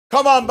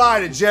Come on by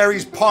to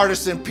Gerry's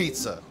Partisan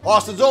Pizza,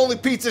 Austin's only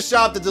pizza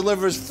shop that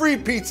delivers free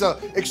pizza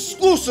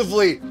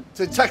exclusively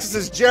to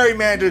Texas's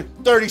gerrymandered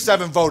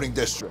 37 voting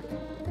district.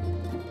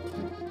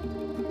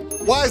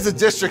 Why is the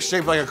district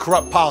shaped like a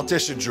corrupt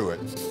politician drew it?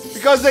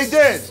 Because they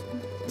did,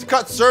 to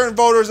cut certain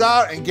voters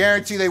out and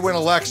guarantee they win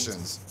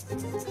elections.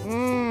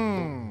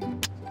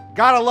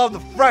 Gotta love the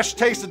fresh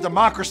taste of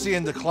democracy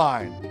in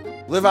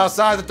decline. Live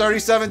outside the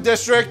 37th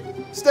district?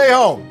 Stay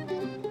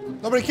home.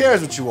 Nobody cares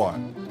what you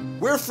want.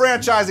 We're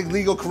franchising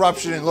legal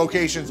corruption in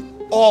locations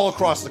all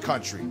across the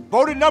country.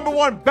 Voted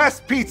 #1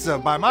 best pizza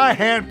by my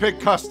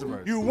hand-picked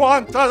customers. You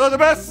want the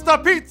best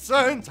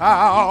pizza in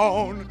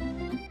town.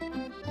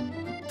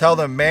 Tell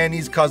them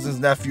Manny's cousin's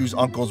nephew's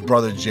uncle's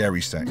brother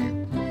Gerry sent you.